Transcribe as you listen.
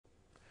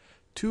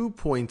two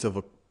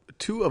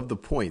of the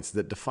points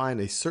that define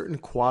a certain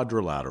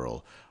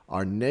quadrilateral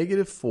are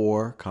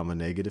 -4,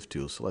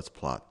 -2. So let's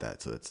plot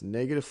that. So that's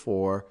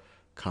 -4,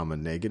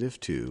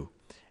 -2,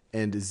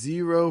 and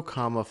 0,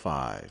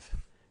 5.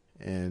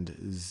 And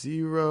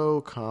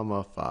 0,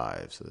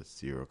 5. So that's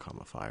 0,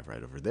 5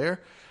 right over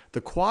there.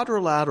 The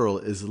quadrilateral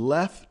is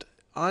left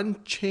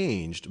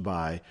unchanged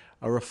by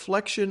a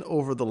reflection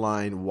over the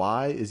line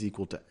y is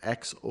equal to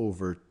x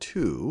over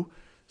 2.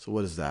 So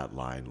what does that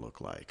line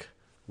look like?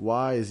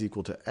 Y is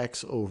equal to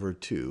x over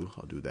 2.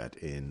 I'll do that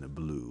in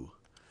blue.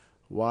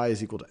 Y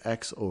is equal to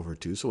x over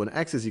 2. So when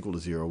x is equal to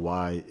 0,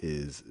 y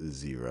is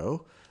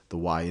 0. The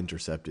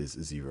y-intercept is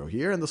 0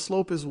 here, and the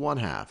slope is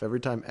 1/2.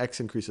 Every time x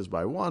increases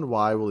by 1,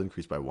 y will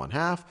increase by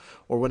 1/2,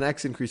 or when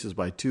x increases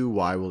by 2,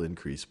 y will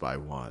increase by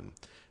 1.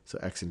 So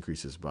x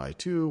increases by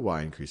 2,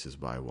 y increases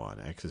by 1.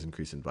 X is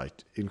increases by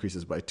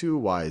 2,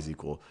 y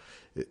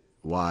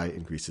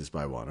increases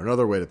by 1.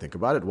 Another way to think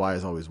about it, y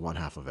is always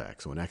 1/2 of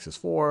x. So when x is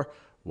 4,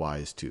 y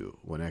is 2.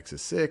 When x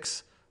is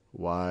 6,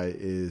 y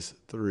is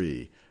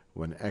 3.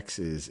 When x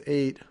is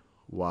 8,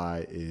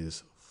 y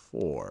is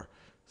 4.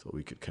 So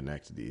we could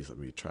connect these. Let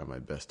me try my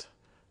best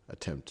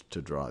attempt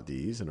to draw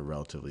these in a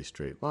relatively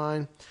straight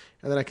line.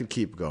 And then I could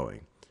keep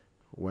going.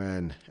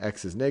 When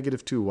x is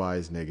 -2, y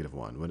is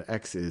 -1. When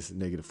x is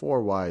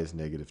 -4, y is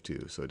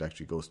 -2. So it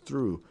actually goes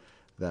through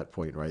that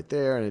point right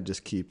there, and it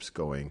just keeps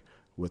going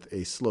with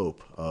a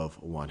slope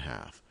of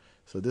 1/2.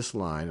 So this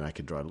line, and I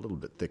can draw it a little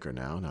bit thicker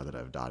now that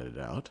I've dotted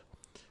it out.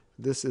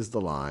 This is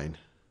the line.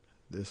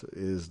 This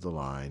is the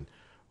line.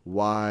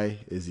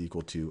 Y is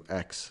equal to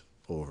x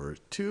over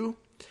 2.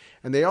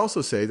 And they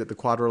also say that the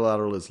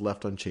quadrilateral is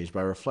left unchanged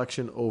by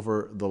reflection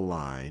over the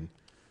line.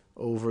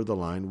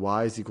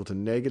 Y is equal to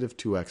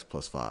 -2x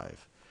plus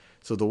 5.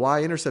 So the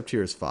y-intercept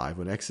here is 5.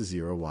 When x is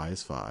 0, y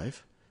is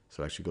 5.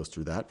 So it actually goes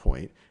through that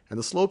point. And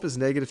the slope is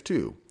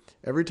 -2.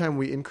 Every time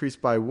we increase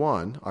by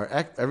 1,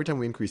 every time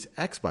we increase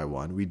x by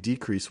 1, we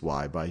decrease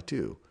y by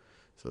 2.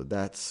 So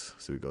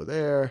we go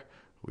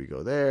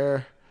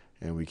there,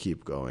 and we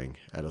keep going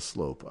at a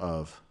slope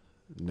of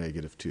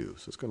 -2.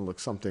 So it's going to look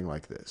something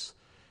like this.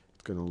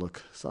 It's going to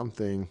look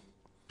something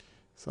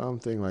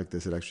like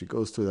this. It actually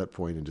goes through that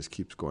point and just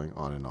keeps going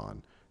on and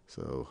on.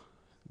 So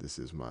this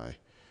is my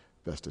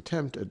best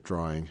attempt at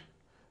drawing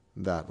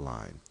that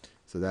line.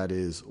 So that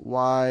is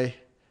y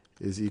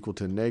is equal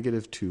to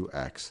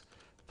 -2x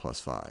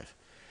plus 5.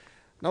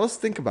 Now let's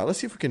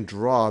see if we can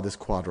draw this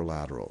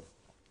quadrilateral.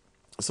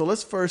 So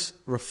let's first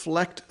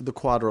reflect the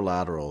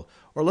quadrilateral,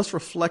 or let's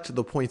reflect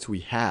the points we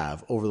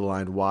have over the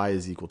line y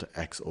is equal to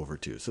x over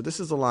 2. So this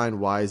is the line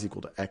y is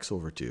equal to x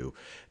over 2.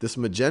 This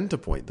magenta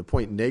point, the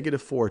point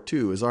 -4,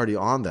 2, is already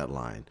on that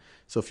line.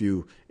 So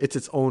it's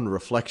its own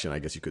reflection, I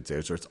guess you could say,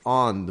 so it's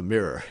on the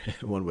mirror.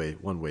 One way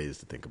is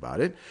to think about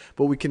it.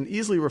 But we can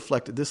easily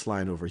reflect this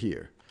line over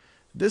here.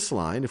 This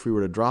line, if we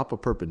were to drop a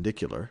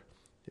perpendicular,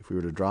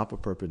 we drop a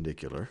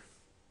perpendicular,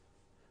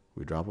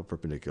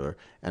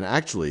 and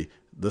actually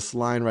this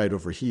line right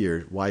over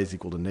here, y is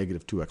equal to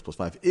 -2x plus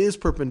 5, is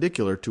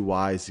perpendicular to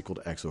y is equal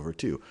to x over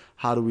 2.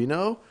 How do we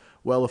know?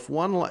 Well, if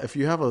one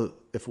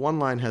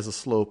line has a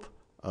slope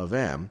of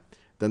m,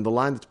 then the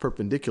line that's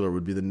perpendicular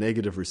would be the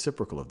negative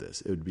reciprocal of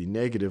this. It would be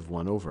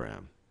 -1 over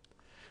m.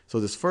 So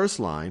this first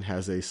line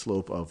has a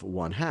slope of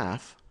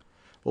 1/2.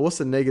 Well, what's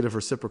the negative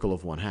reciprocal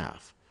of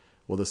 1/2?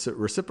 Well, the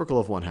reciprocal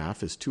of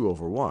 1/2 is 2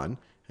 over 1,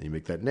 and you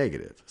make that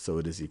negative, so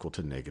it is equal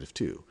to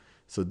 -2.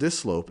 So this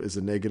slope is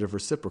a negative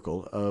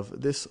reciprocal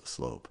of this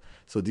slope.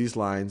 So these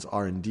lines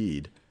are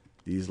indeed,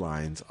 I'm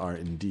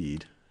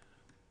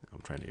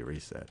trying to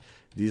erase that.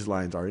 These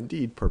lines are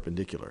indeed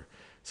perpendicular.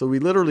 So we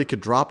literally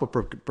could drop a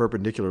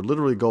perpendicular,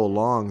 literally go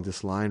along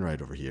this line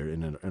right over here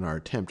in our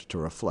attempt to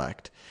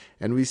reflect.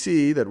 And we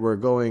see that we're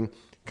going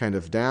kind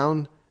of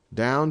down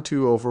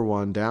 2 over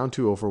 1, down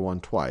 2 over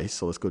 1 twice.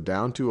 So let's go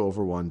down 2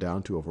 over 1,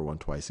 down 2 over 1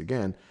 twice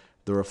again.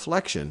 The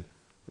reflection,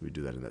 let me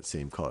do that in that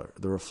same color.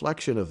 The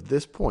reflection of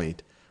this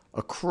point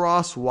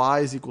across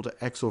y is equal to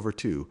x over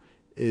 2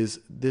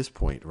 is this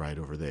point right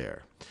over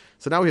there.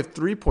 So now we have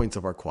 3 points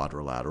of our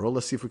quadrilateral.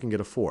 Let's see if we can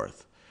get a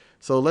fourth.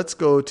 So let's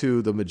go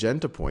to the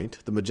magenta point.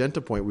 The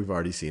magenta point we've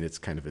already seen. It's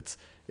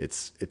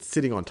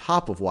sitting on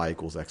top of y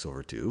equals x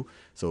over 2.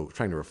 So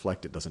trying to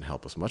reflect it doesn't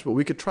help us much. But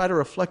we could try to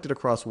reflect it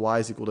across y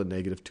is equal to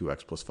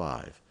 -2x plus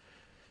 5.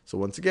 So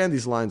once again,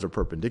 these lines are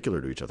perpendicular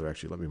to each other.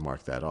 Actually, let me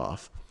mark that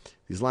off.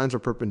 These lines are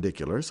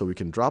perpendicular, so we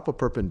can drop a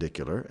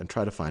perpendicular and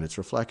try to find its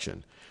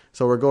reflection.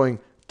 So we're going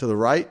to the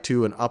right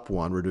 2 and up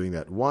 1. We're doing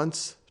that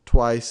once,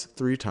 twice,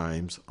 3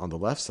 times on the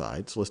left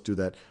side. So let's do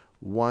that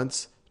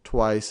once,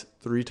 twice,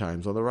 3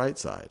 times on the right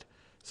side.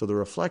 So the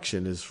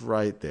reflection is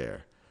right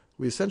there.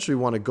 We essentially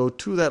want to go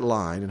to that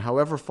line, and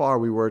however far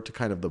we were to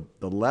kind of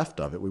the left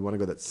of it, we want to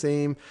go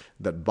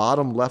that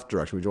bottom left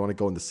direction. We want to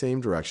go in the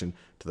same direction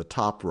to the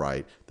top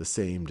right, the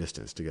same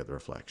distance to get the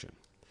reflection.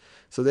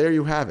 So there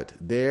you have it.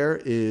 There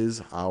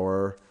is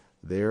our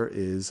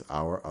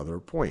other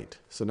point.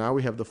 So now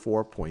we have the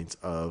 4 points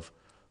of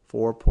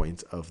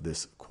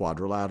this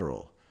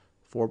quadrilateral.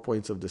 4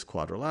 points of this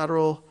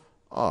quadrilateral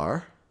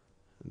are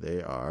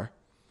They are,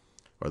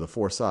 or the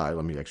four side,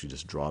 let me actually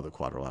just draw the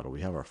quadrilateral.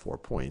 We have our 4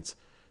 points.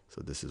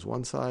 So this is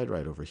one side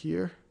right over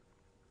here.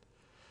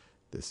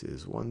 This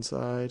is one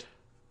side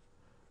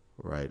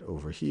right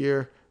over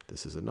here.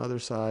 This is another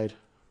side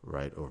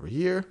right over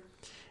here.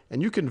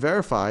 And you can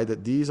verify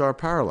that these are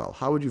parallel.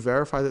 How would you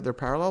verify that they're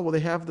parallel? Well, they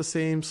have the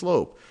same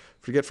slope.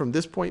 If you get from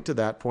this point to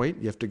that point,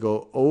 you have to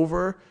go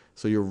over.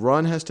 So your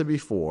run has to be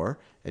 4,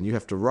 and you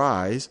have to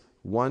rise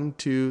 1,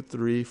 2,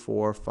 3,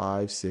 4,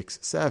 5, 6,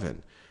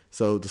 7.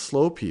 So the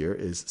slope here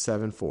is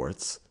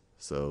 7/4.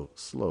 So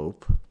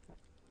slope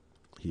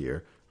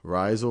here,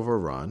 rise over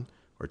run,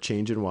 or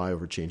change in y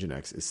over change in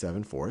x, is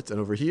 7/4. And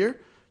over here,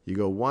 you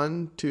go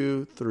 1,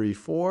 2, 3,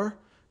 4.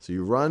 So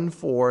you run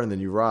 4, and then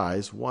you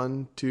rise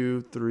 1,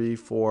 2, 3,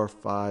 4,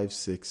 5,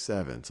 6,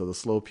 7. So the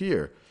slope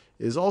here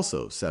is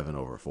also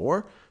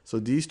 7/4. So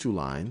these two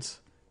lines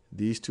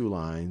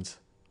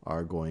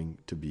are going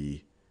to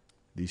be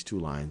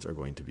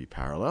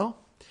parallel.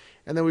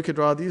 And then we could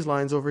draw these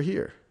lines over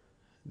here.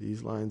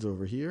 These lines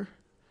over here.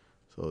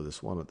 So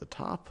this one at the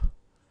top,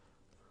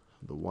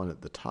 the one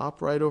at the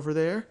top right over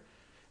there.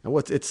 And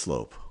what's its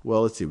slope?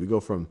 Well, let's see. We go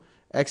from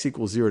x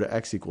equals 0 to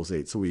x equals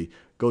 8. So we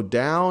go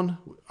down.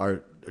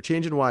 Our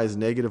change in y is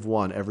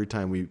 -1 every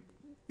time we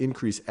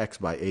increase x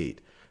by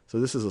 8. So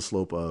this is a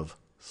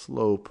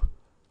slope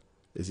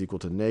is equal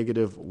to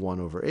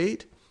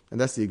 -1/8. And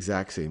that's the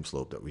exact same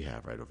slope that we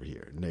have right over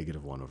here,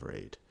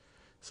 -1/8.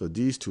 So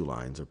these two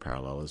lines are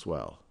parallel as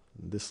well.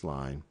 This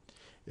line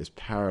is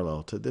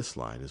parallel to this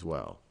line as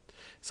well.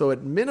 So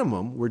at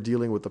minimum, we're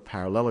dealing with a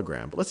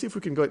parallelogram. But let's see if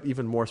we can go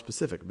even more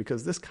specific,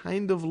 because this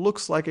kind of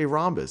looks like a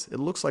rhombus. It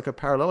looks like a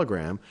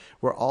parallelogram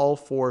where all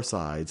 4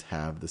 sides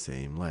have the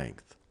same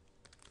length.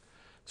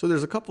 So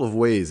there's a couple of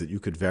ways that you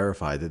could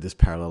verify that this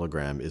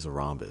parallelogram is a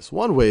rhombus.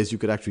 One way is you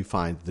could actually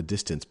find the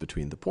distance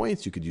between the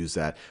points. You could use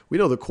that. We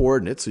know the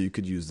coordinates, so you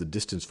could use the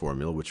distance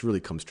formula, which really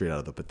comes straight out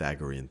of the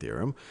Pythagorean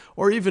theorem.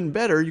 Or even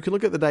better, you can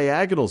look at the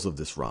diagonals of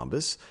this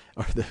rhombus,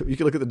 or you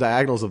can look at the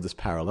diagonals of this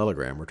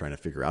parallelogram. We're trying to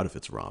figure out if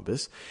it's a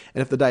rhombus.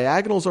 And if the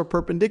diagonals are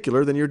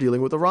perpendicular, then you're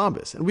dealing with a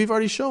rhombus. And we've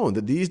already shown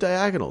that these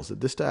diagonals, that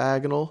this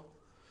diagonal,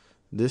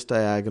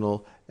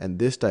 and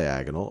this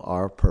diagonal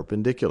are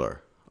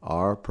perpendicular.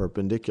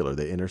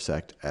 They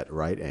intersect at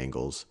right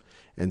angles,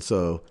 and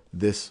so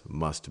this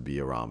must be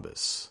a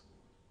rhombus.